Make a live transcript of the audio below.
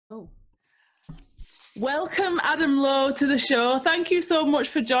Oh. Welcome, Adam Lowe, to the show. Thank you so much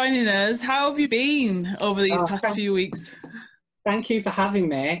for joining us. How have you been over these past few weeks? Thank you for having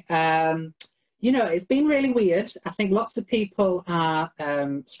me. It's been really weird. I think lots of people are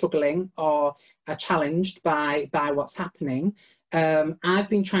struggling or are challenged by what's happening. I've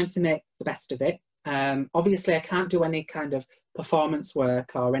been trying to make the best of it. Obviously, I can't do any kind of performance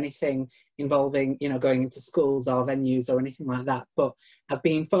work or anything involving, going into schools or venues or anything like that. But I've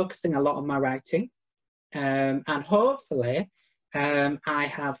been focusing a lot on my writing. And hopefully, I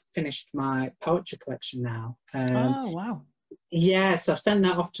have finished my poetry collection now. Oh, wow. Yeah, so I've sent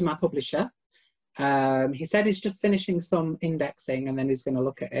that off to my publisher. He said he's just finishing some indexing and then he's going to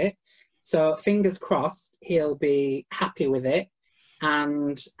look at it. So fingers crossed, he'll be happy with it.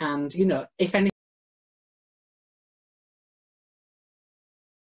 And if any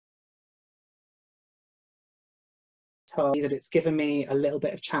that it's given me a little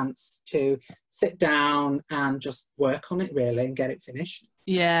bit of chance to sit down and just work on it really and get it finished.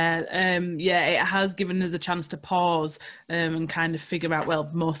 Yeah, it has given us a chance to pause and kind of figure out, well,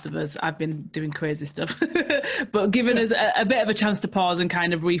 most of us, I've been doing crazy stuff, but given us a bit of a chance to pause and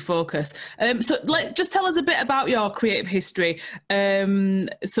kind of refocus. Just tell us a bit about your creative history.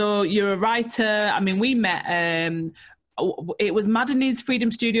 So you're a writer. I mean, we met, it was Maddeney's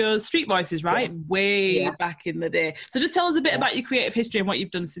Freedom Studios Street Voices, right? Yeah. Way back in the day. So just tell us a bit about your creative history and what you've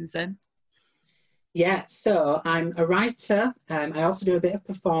done since then. Yeah, so I'm a writer. I also do a bit of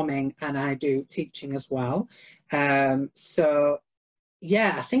performing and I do teaching as well. I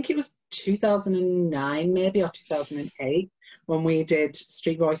think it was 2009 maybe or 2008 when we did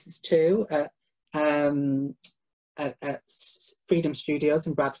Street Voices 2 at Freedom Studios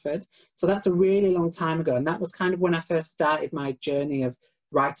in Bradford. So that's a really long time ago. And that was kind of when I first started my journey of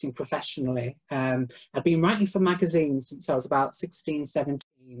writing professionally. I'd been writing for magazines since I was about 16, 17,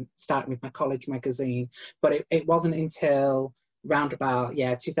 starting with my college magazine. But it wasn't until round about,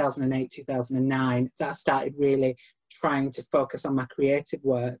 2008, 2009, that I started really trying to focus on my creative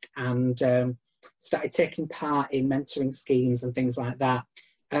work and started taking part in mentoring schemes and things like that.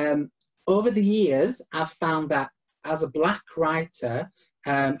 Over the years, I've found that as a Black writer,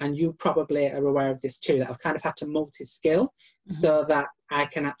 and you probably are aware of this too, that I've kind of had to multi-skill so that I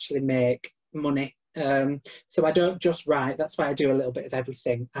can actually make money. So I don't just write, that's why I do a little bit of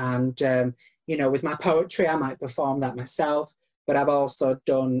everything. And, with my poetry, I might perform that myself, but I've also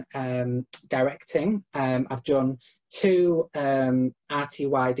done directing. I've done 2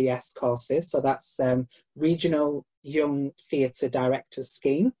 RTYDS courses, so that's Regional Young Theatre Directors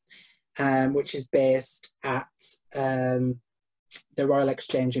Scheme, which is based at the Royal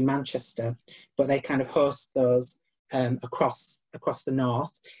Exchange in Manchester, but they kind of host those across the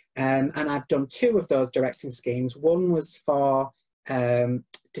north. And I've done 2 of those directing schemes. One was for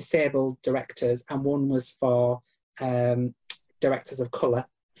disabled directors and one was for directors of colour.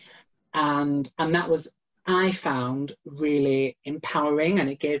 And that was, I found, really empowering, and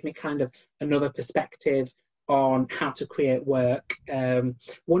it gave me kind of another perspective on how to create work.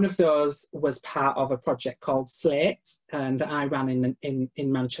 One of those was part of a project called Slate that I ran in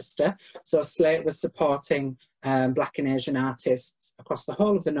Manchester. So Slate was supporting Black and Asian artists across the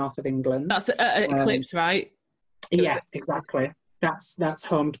whole of the north of England. That's Eclipse, right? Yeah, exactly. That's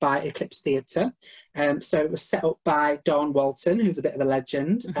homed by Eclipse Theatre. So it was set up by Dawn Walton, who's a bit of a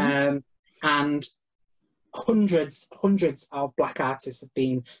legend, and hundreds of Black artists have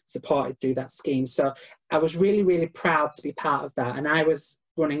been supported through that scheme. So I was really, really proud to be part of that. And I was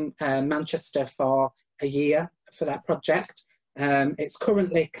running Manchester for a year for that project. It's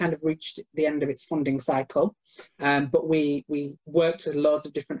currently kind of reached the end of its funding cycle, but we worked with loads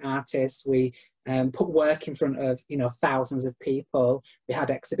of different artists. We put work in front of thousands of people. We had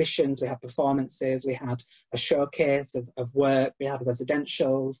exhibitions, we had performances, we had a showcase of work, we had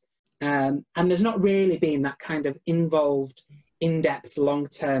residentials. And there's not really been that kind of involved, in-depth,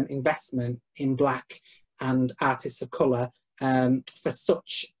 long-term investment in Black and artists of colour for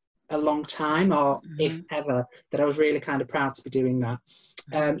such a long time, or if ever, that I was really kind of proud to be doing that.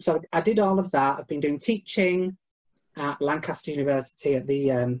 So I did all of that. I've been doing teaching at Lancaster University at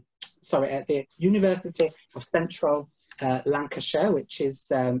the University of Central Lancashire, which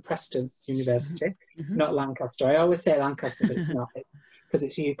is Preston University, not Lancaster. I always say Lancaster, but it's not. Because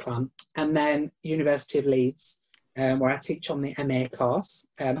it's UCLan, and then University of Leeds, where I teach on the MA course.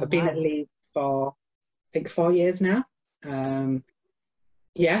 I've been at Leeds for, I think, 4 years now. And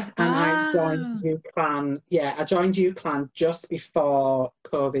I joined UCLan. Yeah, I joined UCLan just before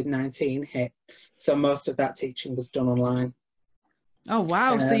COVID-19 hit, so most of that teaching was done online. Oh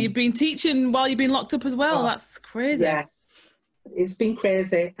wow! So you've been teaching while you've been locked up as well. That's crazy. Yeah. it's been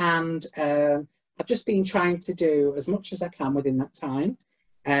crazy, and I've just been trying to do as much as I can within that time.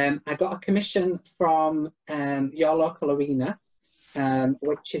 I got a commission from your local arena,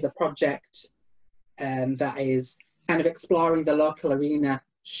 which is a project that is kind of exploring the local arena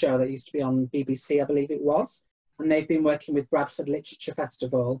show that used to be on BBC, I believe it was. And they've been working with Bradford Literature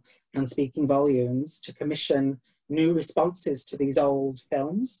Festival and Speaking Volumes to commission new responses to these old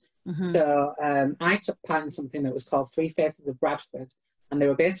films. Mm-hmm. So I took part in something that was called Three Faces of Bradford, and they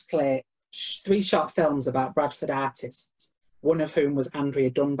were basically 3 short films about Bradford artists, one of whom was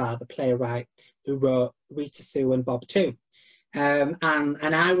Andrea Dunbar, the playwright who wrote Rita Sue and Bob too. And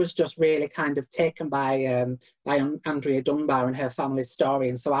I was just really kind of taken by Andrea Dunbar and her family's story.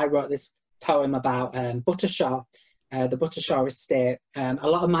 And so I wrote this poem about Buttershaw, the Buttershaw estate. A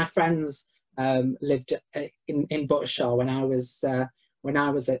lot of my friends lived in Buttershaw when I was at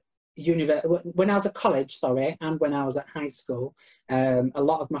college, sorry, and when I was at high school. A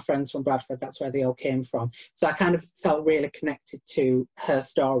lot of my friends from Bradford, that's where they all came from. So I kind of felt really connected to her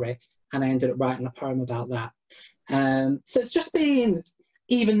story, and I ended up writing a poem about that. So it's just been,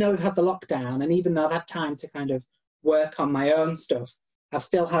 even though we've had the lockdown, and even though I've had time to kind of work on my own stuff, I've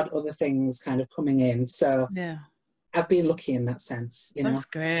still had other things kind of coming in. So yeah, I've been lucky in that sense, you know. That's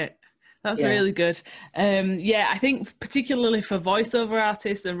great. That's really good. Yeah, I think particularly for voiceover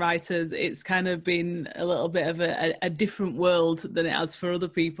artists and writers, it's kind of been a little bit of a different world than it has for other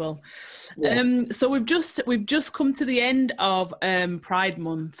people. Yeah. So we've just come to the end of Pride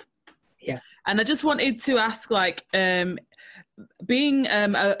Month. Yeah. And I just wanted to ask, like, being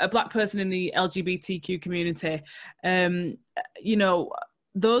a Black person in the LGBTQ community, you know,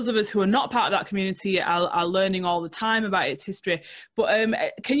 those of us who are not part of that community are learning all the time about its history. But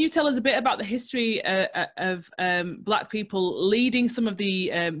can you tell us a bit about the history of Black people leading some of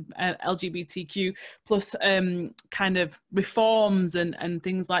the LGBTQ plus kind of reforms and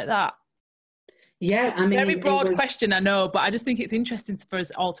things like that? Yeah, I mean, very broad question, I know, but I just think it's interesting for us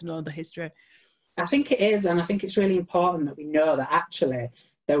all to know the history. I think it is, and I think it's really important that we know that actually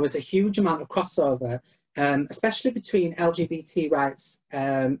there was a huge amount of crossover, especially between LGBT rights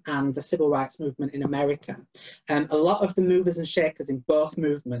and the civil rights movement in America. A lot of the movers and shakers in both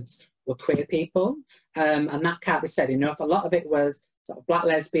movements were queer people, and that can't be said enough. A lot of it was sort of Black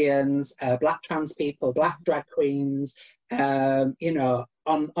lesbians, Black trans people, Black drag queens, you know,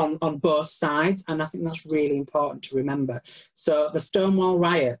 on both sides, and I think that's really important to remember. So the Stonewall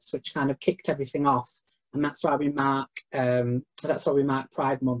riots, which kind of kicked everything off, and that's why we mark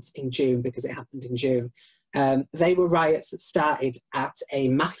Pride Month in June, because it happened in June. They were riots that started at a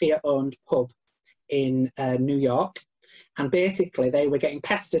mafia-owned pub in New York, and basically they were getting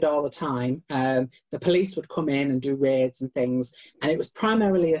pestered all the time. The police would come in and do raids and things, and it was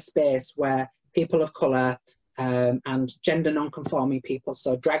primarily a space where people of colour and gender non-conforming people,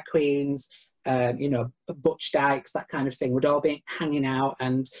 so drag queens, you know, butch dykes, that kind of thing, would all be hanging out,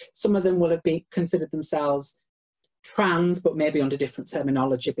 and some of them will have considered themselves trans, but maybe under different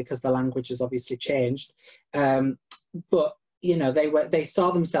terminology because the language has obviously changed. But you know, they saw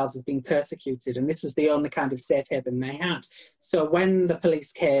themselves as being persecuted, and this was the only kind of safe haven they had. So when the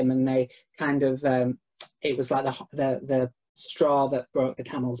police came and they kind of, it was like the straw that broke the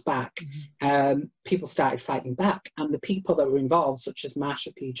camel's back, people started fighting back, and the people that were involved, such as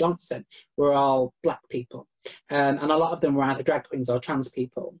Marsha P. Johnson, were all Black people, and a lot of them were either drag queens or trans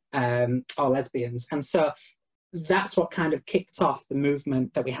people, or lesbians. And so that's what kind of kicked off the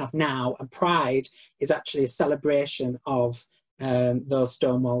movement that we have now, and Pride is actually a celebration of those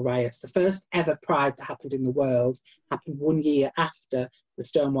Stonewall riots. The first ever Pride that happened in the world happened 1 year after the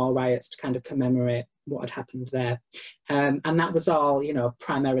Stonewall riots to kind of commemorate what had happened there. And that was all, you know,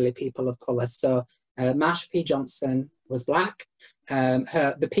 primarily people of colour. So Marsha P. Johnson was Black.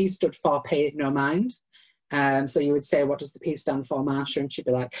 The P stood for Pay It No Mind. So you would say, what does the P stand for, Marsha? And she'd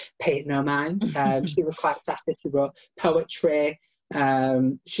be like, pay it no mind. She was quite sassy. She wrote poetry.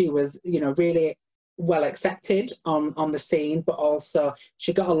 She was, you know, really well accepted on the scene, but also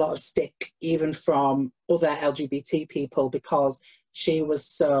she got a lot of stick even from other LGBT people because she was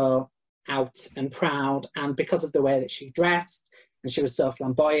so out and proud, and because of the way that she dressed, and she was so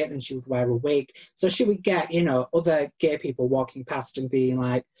flamboyant, and she would wear a wig. So she would get, you know, other gay people walking past and being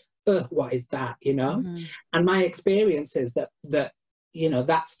like, ugh, what is that, you know? And my experience is that you know,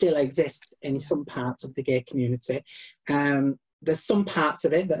 that still exists in some parts of the gay community. There's some parts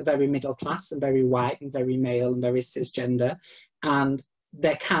of it that are very middle class and very white and very male and very cisgender, and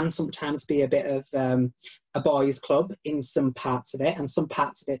there can sometimes be a bit of a boys' club in some parts of it, and some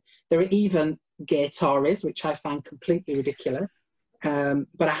parts of it there are even gay Tories, which I find completely ridiculous.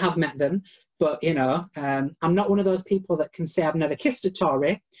 but I have met them. But, you know, I'm not one of those people that can say I've never kissed a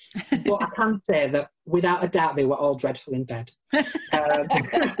Tory, but I can say that without a doubt they were all dreadful in bed.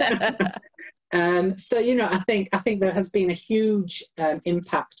 So, you know, I think there has been a huge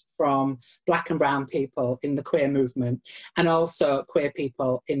impact from Black and brown people in the queer movement, and also queer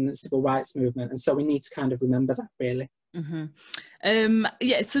people in the civil rights movement. And so we need to kind of remember that, really. Mm-hmm.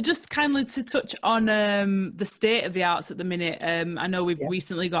 Yeah, so just kindly to touch on the state of the arts at the minute. I know we've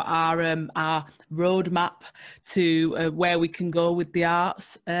recently got our roadmap to where we can go with the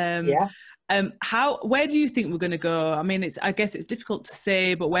arts. Where do you think we're going to go? I mean, I guess it's difficult to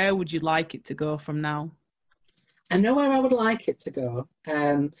say, but where would you like it to go from now? I know where I would like it to go.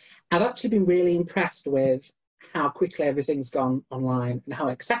 I've actually been really impressed with how quickly everything's gone online and how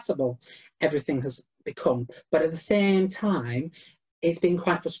accessible everything has become. But at the same time, it's been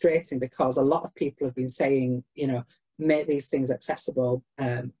quite frustrating because a lot of people have been saying, you know, make these things accessible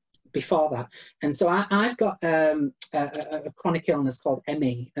before that. And so I've got a chronic illness called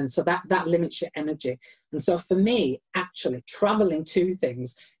ME, and so that limits your energy. And so for me, actually, traveling to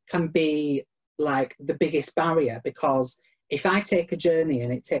things can be like the biggest barrier, because if I take a journey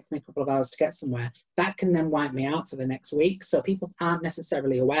and it takes me a couple of hours to get somewhere, that can then wipe me out for the next week. So people aren't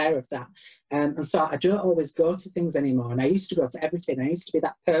necessarily aware of that. And so I don't always go to things anymore. And I used to go to everything. I used to be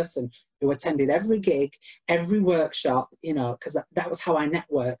that person who attended every gig, every workshop, you know, because that was how I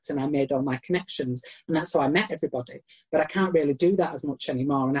networked and I made all my connections. And that's how I met everybody. But I can't really do that as much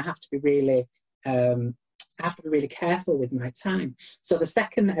anymore. And I have to be really careful with my time. So the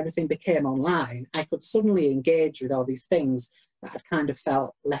second that everything became online, I could suddenly engage with all these things that I'd kind of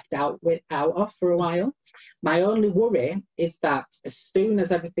felt left out of for a while. My only worry is that as soon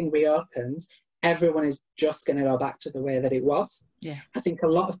as everything reopens, everyone is just going to go back to the way that it was. Yeah. I think a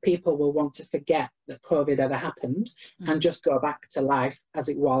lot of people will want to forget that COVID ever happened and just go back to life as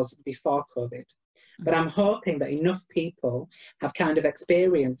it was before COVID. But I'm hoping that enough people have kind of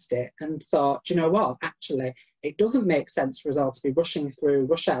experienced it and thought, you know what, actually, it doesn't make sense for us all to be rushing through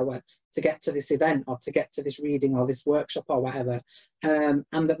rush hour to get to this event or to get to this reading or this workshop or whatever, and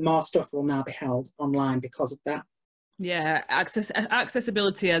that more stuff will now be held online because of that. Yeah,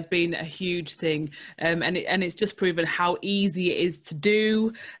 accessibility has been a huge thing, and it's just proven how easy it is to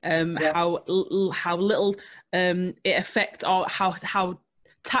do, how little it affects, or how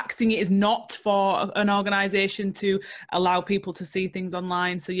taxing it is not for an organisation to allow people to see things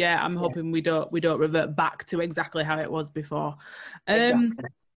online. So yeah, I'm hoping we don't revert back to exactly how it was before. Exactly.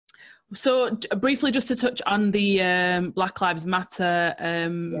 So briefly, just to touch on the Black Lives Matter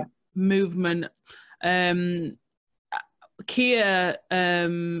movement. Keir,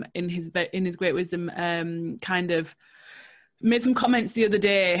 in his great wisdom, kind of made some comments the other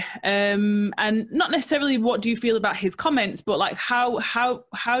day, and not necessarily what do you feel about his comments, but like how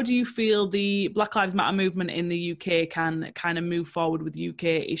do you feel the Black Lives Matter movement in the UK can kind of move forward with UK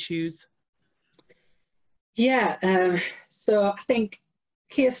issues? Yeah, so I think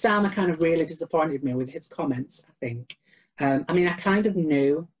Keir Starmer kind of really disappointed me with his comments, I think. I mean, I kind of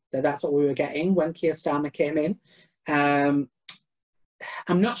knew that that's what we were getting when Keir Starmer came in. I'm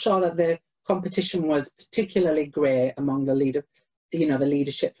not sure that the competition was particularly great among the leadership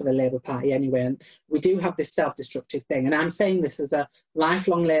for the Labour Party anyway. And we do have this self-destructive thing. And I'm saying this as a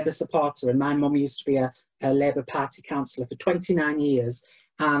lifelong Labour supporter. And my mum used to be a Labour Party councillor for 29 years.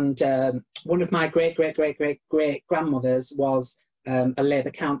 And one of my great-great-great-great-grandmothers was a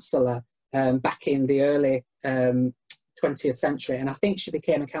Labour councillor back in the early 20th century. And I think she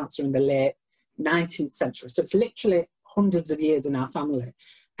became a councillor in the late 19th century. So it's literally hundreds of years in our family.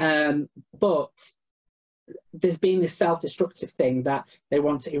 But there's been this self-destructive thing that they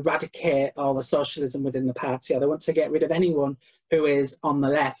want to eradicate all the socialism within the party, or they want to get rid of anyone who is on the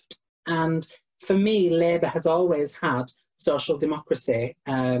left. And for me, Labour has always had social democracy,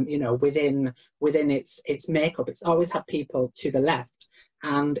 you know, within its makeup. It's always had people to the left,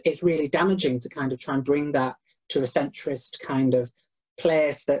 and it's really damaging to kind of try and bring that to a centrist kind of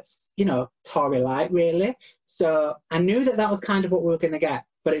place that's, you know, Tory-like, really. So I knew that was kind of what we were going to get,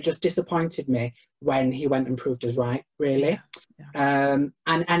 but it just disappointed me when he went and proved us right, really. And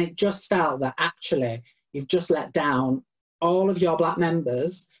it just felt that actually you've just let down all of your Black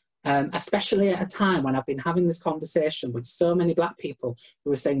members, especially at a time when I've been having this conversation with so many Black people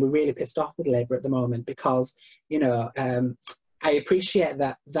who are saying we're really pissed off with Labour at the moment because, you know, I appreciate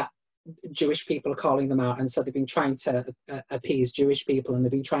that Jewish people are calling them out, and so they've been trying to appease Jewish people, and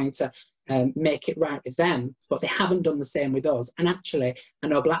they've been trying to make it right with them, but they haven't done the same with us. And actually, I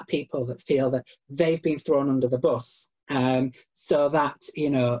know Black people that feel that they've been thrown under the bus, so that,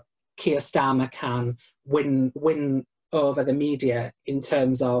 you know, Keir Starmer can win over the media in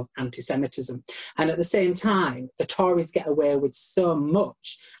terms of anti-Semitism. And at the same time, the Tories get away with so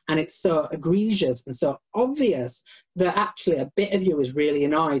much, and it's so egregious and so obvious that actually a bit of you is really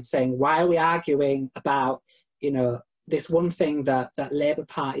annoyed, saying, why are we arguing about, you know, this one thing that Labour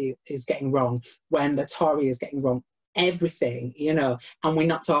Party is getting wrong when the Tory is getting wrong everything, you know, and we're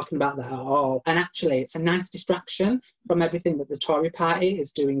not talking about that at all. And actually, it's a nice distraction from everything that the Tory party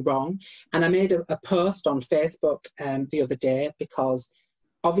is doing wrong. And I made a post on Facebook the other day, because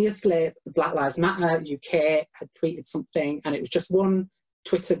obviously Black Lives Matter UK had tweeted something, and it was just one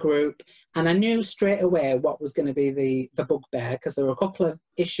Twitter group, and I knew straight away what was going to be the bugbear, because there were a couple of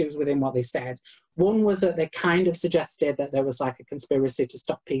issues within what they said. One was that they kind of suggested that there was like a conspiracy to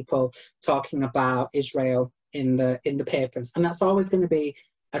stop people talking about Israel in the papers, and that's always going to be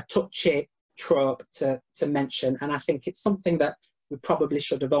a touchy trope to mention, and I think it's something that we probably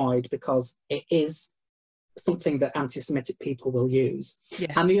should avoid, because it is something that anti-Semitic people will use.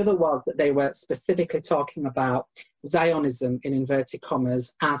 Yes. And the other was that they were specifically talking about Zionism, in inverted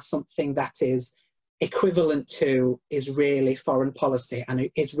commas, as something that is equivalent to Israeli foreign policy and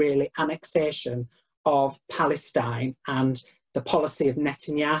Israeli annexation of Palestine and the policy of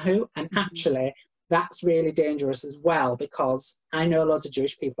Netanyahu. And actually, that's really dangerous as well, because I know loads of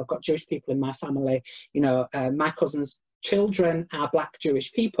Jewish people. I've got Jewish people in my family. You know, my cousin's children are Black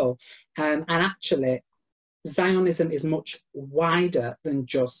Jewish people. And actually, Zionism is much wider than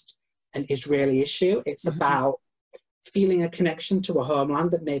just an Israeli issue. It's about feeling a connection to a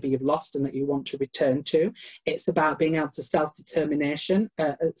homeland that maybe you've lost and that you want to return to. It's about being able to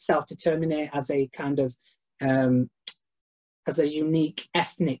self-determinate as a kind of as a unique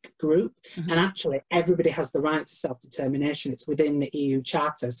ethnic group. And actually, everybody has the right to self-determination. It's within the EU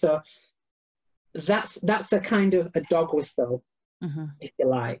Charter. So that's a kind of a dog whistle, if you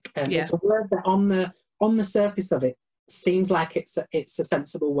like. It's a word that on the surface of it seems like it's a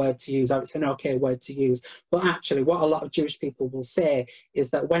sensible word to use, or it's an okay word to use. But actually, what a lot of Jewish people will say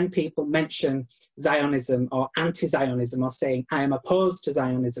is that when people mention Zionism or anti-Zionism, or saying, I am opposed to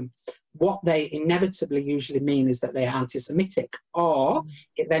Zionism, what they inevitably usually mean is that they are anti-Semitic, or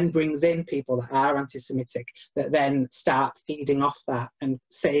it then brings in people that are anti-Semitic that then start feeding off that and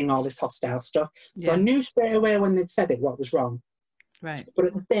saying all this hostile stuff. So I knew straight away when they'd said it what was wrong. Right. But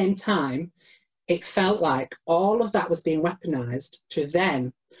at the same time, it felt like all of that was being weaponized to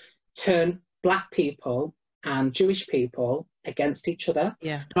then turn Black people and Jewish people against each other.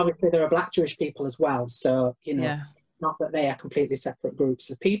 Yeah. And obviously, there are Black Jewish people as well. So, you know, not that they are completely separate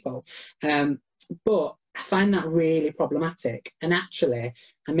groups of people. But I find that really problematic. And actually,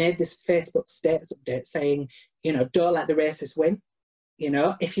 I made this Facebook status update saying, you know, don't let the racists win. You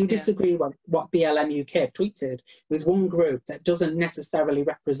know, if you disagree with what BLM UK have tweeted, there's one group that doesn't necessarily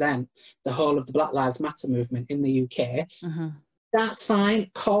represent the whole of the Black Lives Matter movement in the UK. That's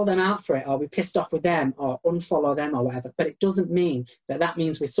fine. Call them out for it, or be pissed off with them, or unfollow them, or whatever. But it doesn't mean that that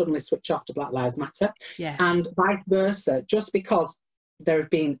means we suddenly switch off to Black Lives Matter. And vice versa. Just because there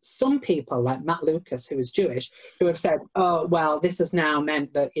have been some people like Matt Lucas, who is Jewish, who have said, oh, well, this has now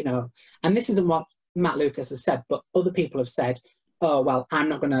meant that, you know, and this isn't what Matt Lucas has said, but other people have said, oh, well, I'm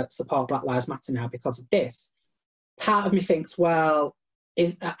not going to support Black Lives Matter now because of this. Part of me thinks, well,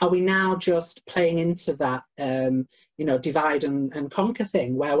 are we now just playing into that, you know, divide and conquer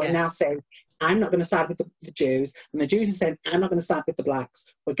thing, where we're now saying, I'm not going to side with the Jews, and the Jews are saying, I'm not going to side with the Blacks.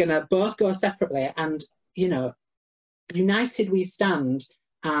 We're going to both go separately, and, you know, united we stand,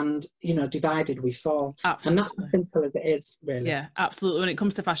 and, you know, divided we fall. Absolutely. And that's as simple as it is, really. Yeah, absolutely. When it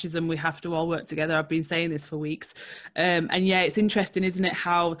comes to fascism, we have to all work together. I've been saying this for weeks. And yeah, it's interesting, isn't it,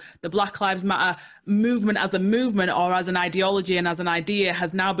 how the Black Lives Matter movement as a movement, or as an ideology and as an idea,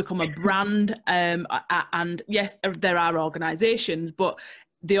 has now become a brand. And yes, there are organisations, but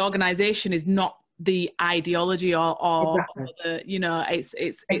the organisation is not the ideology or the, you know, it's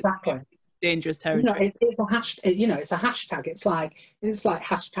dangerous territory. You know, it's a hashtag. It's like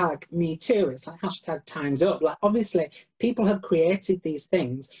hashtag me too. It's like hashtag time's up. Like, obviously, people have created these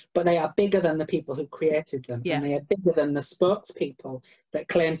things, but they are bigger than the people who created them, and they are bigger than the spokespeople that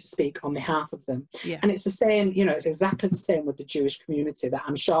claim to speak on behalf of them. And it's the same. You know, it's exactly the same with the Jewish community. That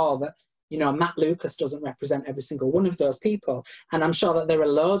I'm sure that, you know, Matt Lucas doesn't represent every single one of those people. And I'm sure that there are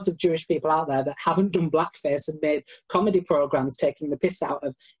loads of Jewish people out there that haven't done blackface and made comedy programs taking the piss out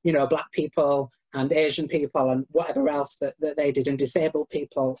of, you know, Black people and Asian people and whatever else that they did, and disabled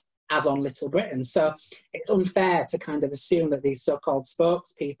people as on Little Britain. So it's unfair to kind of assume that these so-called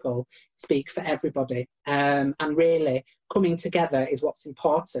spokespeople speak for everybody. And really, coming together is what's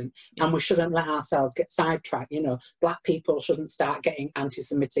important. And we shouldn't let ourselves get sidetracked. You know, Black people shouldn't start getting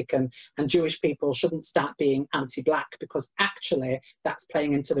anti-Semitic, and Jewish people shouldn't start being anti-Black, because actually that's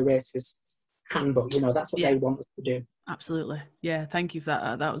playing into the racist handbook. You know, that's what they want us to do. Absolutely. Yeah, thank you for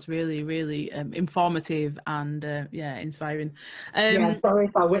that. That was really, really informative and inspiring. Sorry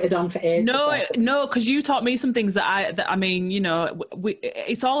if I witted on for ages. No, because you taught me some things that I mean, you know,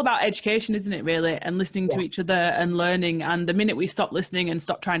 it's all about education, isn't it, really? And listening to each other and learning. And the minute we stop listening and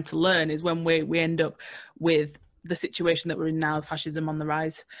stop trying to learn is when we end up with the situation that we're in now, fascism on the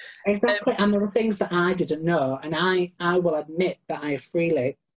rise. Exactly. And there are things that I didn't know. And I will admit that I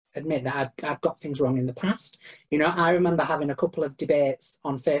freely admit that I've got things wrong in the past. You know, I remember having a couple of debates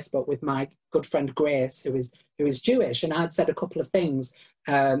on Facebook with my good friend Grace, who is Jewish, and I'd said a couple of things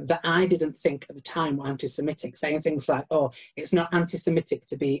that I didn't think at the time were anti-Semitic, saying things like, oh, it's not anti-Semitic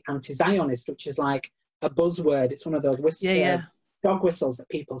to be anti-Zionist, which is like a buzzword. It's one of those dog whistles that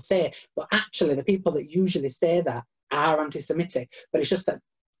people say, but actually the people that usually say that are anti-Semitic, but it's just that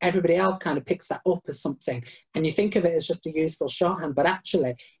everybody else kind of picks that up as something, and you think of it as just a useful shorthand, but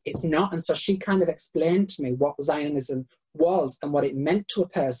actually it's not. And so she kind of explained to me what Zionism was and what it meant to a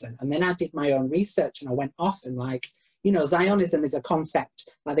person, and then I did my own research and I went off and, like, you know, Zionism is a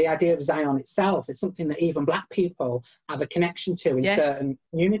concept, like the idea of Zion itself is something that even Black people have a connection to in certain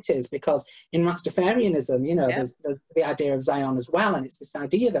communities, because in Rastafarianism, you know, there's the idea of Zion as well, and it's this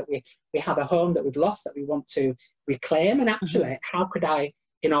idea that we have a home that we've lost that we want to reclaim. And actually, how could I,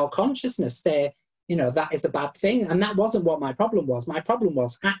 in all consciousness, say, you know, that is a bad thing? And that wasn't what my problem was. My problem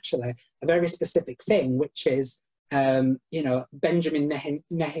was actually a very specific thing, which is, you know, Benjamin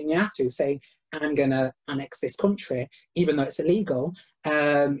Netanyahu saying, I'm going to annex this country, even though it's illegal,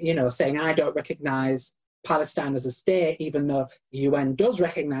 you know, saying, I don't recognise Palestine as a state, even though the UN does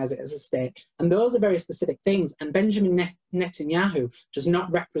recognise it as a state. And those are very specific things. And Benjamin Netanyahu does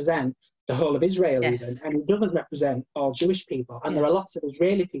not represent the whole of Israel even, and he doesn't represent all Jewish people. And there are lots of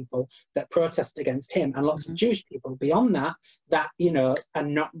Israeli people that protest against him, and lots of Jewish people beyond that, you know, are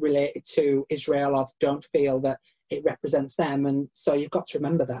not related to Israel or don't feel that it represents them. And so you've got to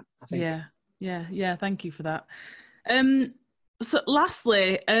remember that, I think. Yeah, thank you for that. So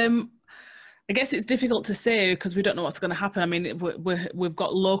lastly, I guess it's difficult to say because we don't know what's going to happen. I mean, we've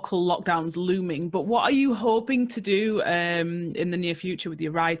got local lockdowns looming, but what are you hoping to do in the near future with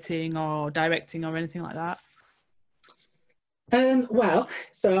your writing or directing or anything like that? Well,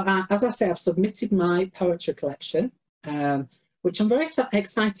 so as I say, I've submitted my poetry collection, which I'm very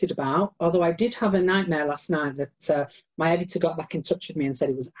excited about, although I did have a nightmare last night that my editor got back in touch with me and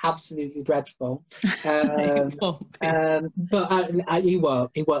said it was absolutely dreadful. But he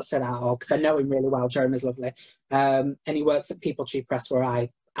won't say that at all, because I know him really well. Jeremy's lovely. And he works at People Tree Press, where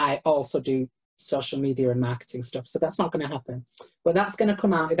I also do social media and marketing stuff, so that's not going to happen. But that's going to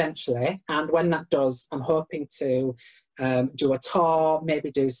come out eventually, and when that does, I'm hoping to do a tour,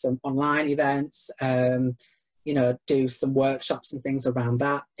 maybe do some online events, you know, do some workshops and things around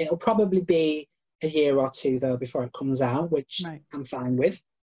that. It'll probably be a year or two, though, before it comes out, which I'm fine with.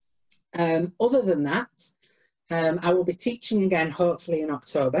 Other than that, I will be teaching again, hopefully in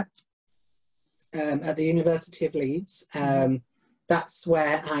October, at the University of Leeds. That's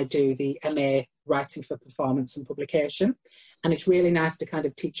where I do the MA Writing for Performance and Publication. And it's really nice to kind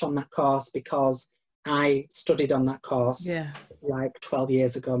of teach on that course, because I studied on that course like 12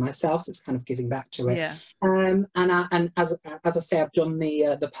 years ago myself, so it's kind of giving back to it. And as I say, I've done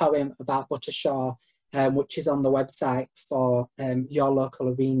the poem about Buttershaw, which is on the website for your local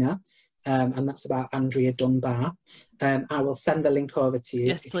arena, and that's about Andrea Dunbar. I will send the link over to you.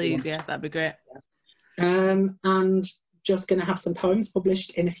 Yes, please. Yeah, that'd be great. And just going to have some poems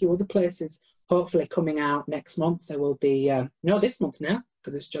published in a few other places, hopefully coming out next month. There will be, no, this month now,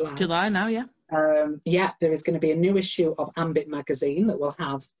 because it's July. July now, yeah. There is going to be a new issue of Ambit magazine that will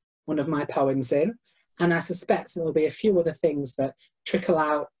have one of my poems in, and I suspect there will be a few other things that trickle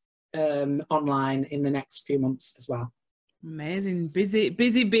out online in the next few months as well. Amazing. Busy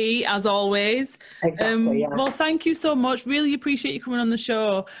bee, as always. Exactly, Well, thank you so much. Really appreciate you coming on the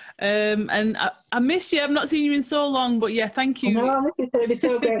show. And I miss you. I've not seen you in so long, but yeah, thank you. I miss you too. It'd be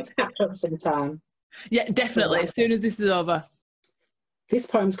so great to catch up sometime. Yeah, definitely. As soon as this is over. This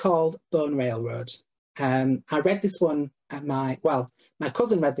poem's called Bone Railroad. I read this one at my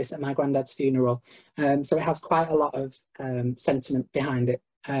cousin read this at my granddad's funeral. So it has quite a lot of sentiment behind it.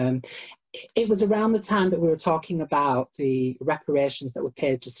 It was around the time that we were talking about the reparations that were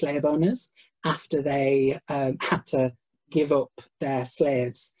paid to slave owners after they had to give up their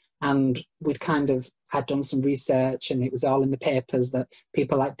slaves And I'd done some research, and it was all in the papers that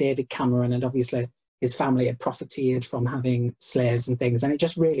people like David Cameron, and obviously his family had profiteered from having slaves and things. And it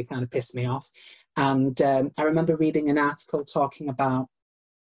just really kind of pissed me off. And I remember reading an article talking about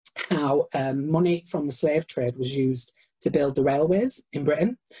how money from the slave trade was used to build the railways in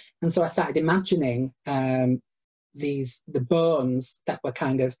Britain. And so I started imagining the bones that were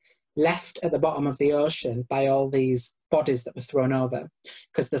kind of left at the bottom of the ocean by all these bodies that were thrown over,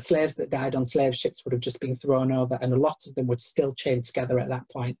 because the slaves that died on slave ships would have just been thrown over, and a lot of them would still chain together at that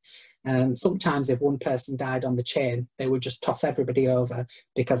point. Sometimes if one person died on the chain, they would just toss everybody over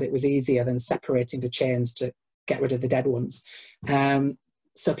because it was easier than separating the chains to get rid of the dead ones.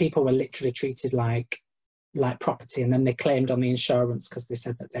 So people were literally treated like property, and then they claimed on the insurance because they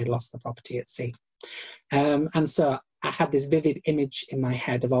said that they'd lost the property at sea. And so I had this vivid image in my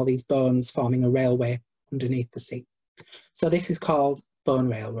head of all these bones forming a railway underneath the sea. So this is called Bone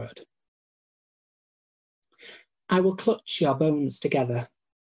Railroad. I will clutch your bones together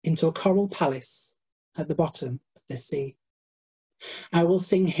into a coral palace at the bottom of the sea. I will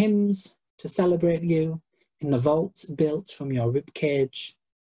sing hymns to celebrate you in the vault built from your ribcage.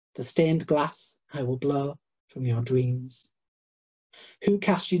 The stained glass I will blow from your dreams. Who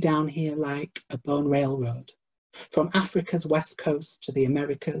cast you down here like a bone railroad? From Africa's west coast to the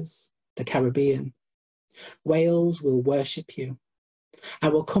Americas, the Caribbean. Whales will worship you. I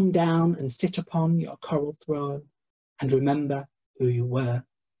will come down and sit upon your coral throne and remember who you were.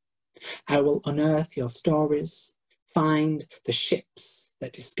 I will unearth your stories, find the ships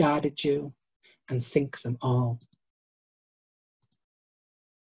that discarded you, and sink them all.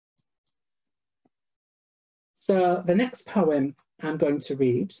 So the next poem I'm going to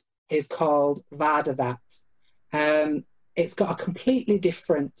read is called Vada That. It's got a completely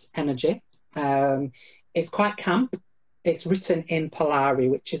different energy. It's quite camp. It's written in Polari,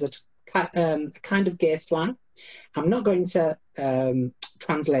 which is a kind of gay slang. I'm not going to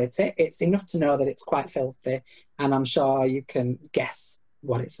translate it. It's enough to know that it's quite filthy, and I'm sure you can guess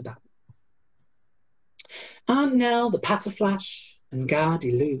what it's about. Aunt Nell, the Patterflash, and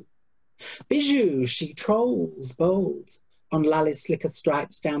Gardy Lou. Bijou, she trolls bold on Lally's slicker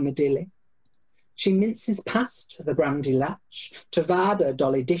stripes down the dilly. She minces past the brandy latch, to Vada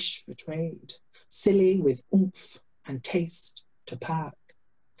dolly dish for trade, silly with oomph and taste to park.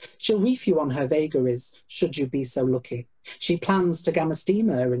 She'll reef you on her vagaries, should you be so lucky. She plans to gam a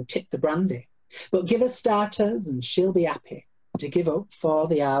steamer and tip the brandy, but give her starters and she'll be happy to give up for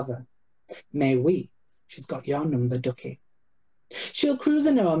the Ava. Mais oui, she's got your number, ducky. She'll cruise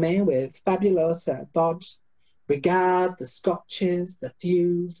a Nome with Fabulosa bod, regard the scotches, the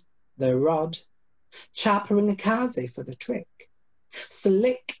thews, the rod, charpering a kazi for the trick.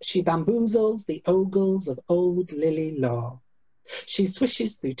 Slick she bamboozles the ogles of old Lily Law. She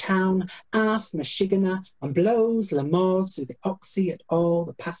swishes through town, half Michigana, and blows l'amour through the oxy at all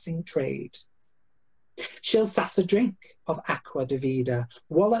the passing trade. She'll sass a drink of aqua de vida,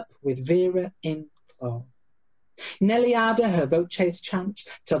 wallop with Vera in claw. Nelliada her voces chant,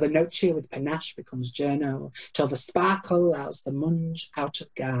 till the noche with panache becomes journo, till the sparkle allows the munge out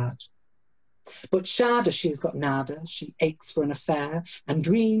of guard. But Shada, she's got nada, she aches for an affair, and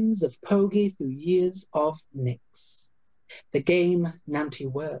dreams of Pogie through years of nicks. The game Nanty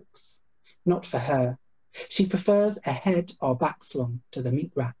works, not for her. She prefers a head or backslung to the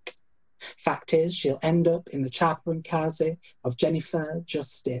meat rack. Fact is, she'll end up in the charpering kazi of Jennifer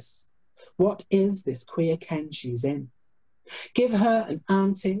Justice. What is this queer ken she's in? Give her an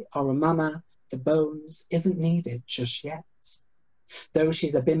auntie or a mama, the bones isn't needed just yet. Though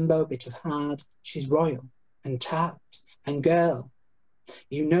she's a bimbo bit of hard, she's royal and tart and girl.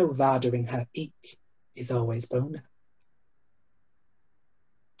 You know Vardering her eek is always boner.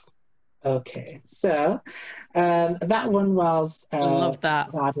 Okay, so that one was... I love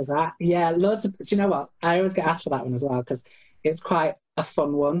that. That. Yeah, loads of... Do you know what? I always get asked for that one as well, because it's quite a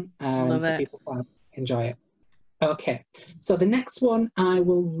fun one, so people quite enjoy it. Okay, so the next one I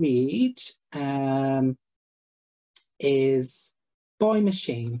will read is Boy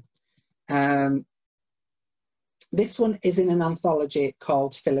Machine. This one is in an anthology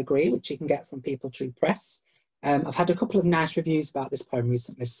called Filigree, which you can get from People Tree Press. I've had a couple of nice reviews about this poem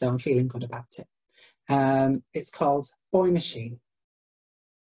recently, so I'm feeling good about it. It's called Boy Machine.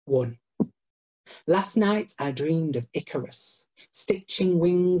 1. Last night I dreamed of Icarus, stitching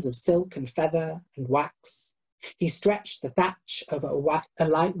wings of silk and feather and wax. He stretched the thatch over a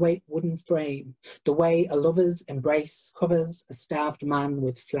lightweight wooden frame, the way a lover's embrace covers a starved man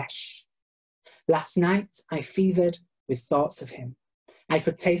with flesh. Last night I fevered with thoughts of him. I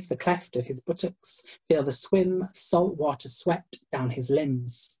could taste the cleft of his buttocks, feel the swim of salt water sweat down his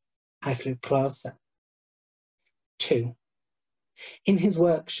limbs. I flew closer. 2. In his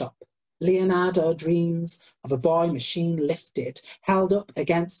workshop, Leonardo dreams of a boy machine lifted, held up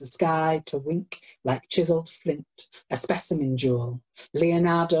against the sky to wink like chiselled flint, a specimen jewel.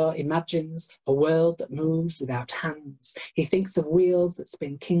 Leonardo imagines a world that moves without hands. He thinks of wheels that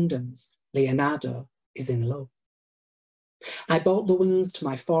spin kingdoms. Leonardo is in love. I bolt the wings to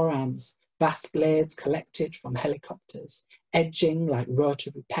my forearms, vast blades collected from helicopters, edging like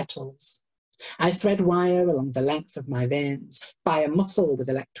rotary petals. I thread wire along the length of my veins, fire muscle with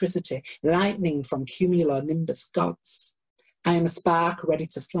electricity, lightning from cumulonimbus gods. I am a spark ready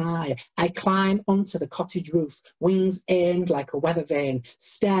to fly. I climb onto the cottage roof, wings aimed like a weather vane,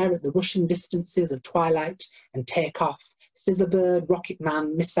 stare at the rushing distances of twilight and take off. Scissorbird Rocket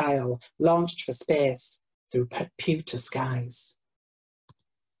Man missile launched for space through pewter skies.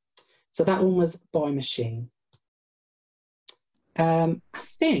 So that one was Boy Machine. I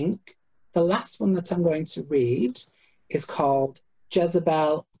think the last one that I'm going to read is called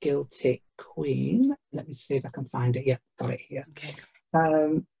Jezebel Guilty Queen. Let me see if I can find it. Yeah, got it here.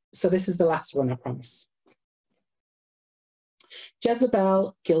 Okay. So this is the last one, I promise.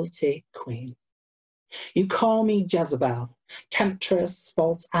 Jezebel Guilty Queen. You call me Jezebel, temptress,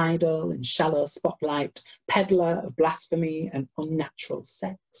 false idol in shallow spotlight, peddler of blasphemy and unnatural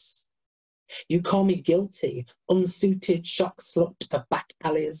sex. You call me guilty, unsuited shock slut of back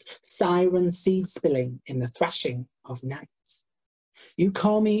alleys, siren seed spilling in the thrashing of night. You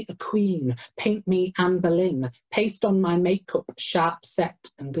call me a queen, paint me Anne Boleyn, paste on my makeup, sharp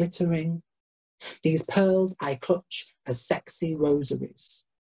set and glittering. These pearls I clutch as sexy rosaries.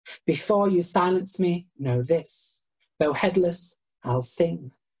 Before you silence me, know this, though headless, I'll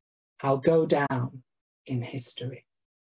sing, I'll go down in history.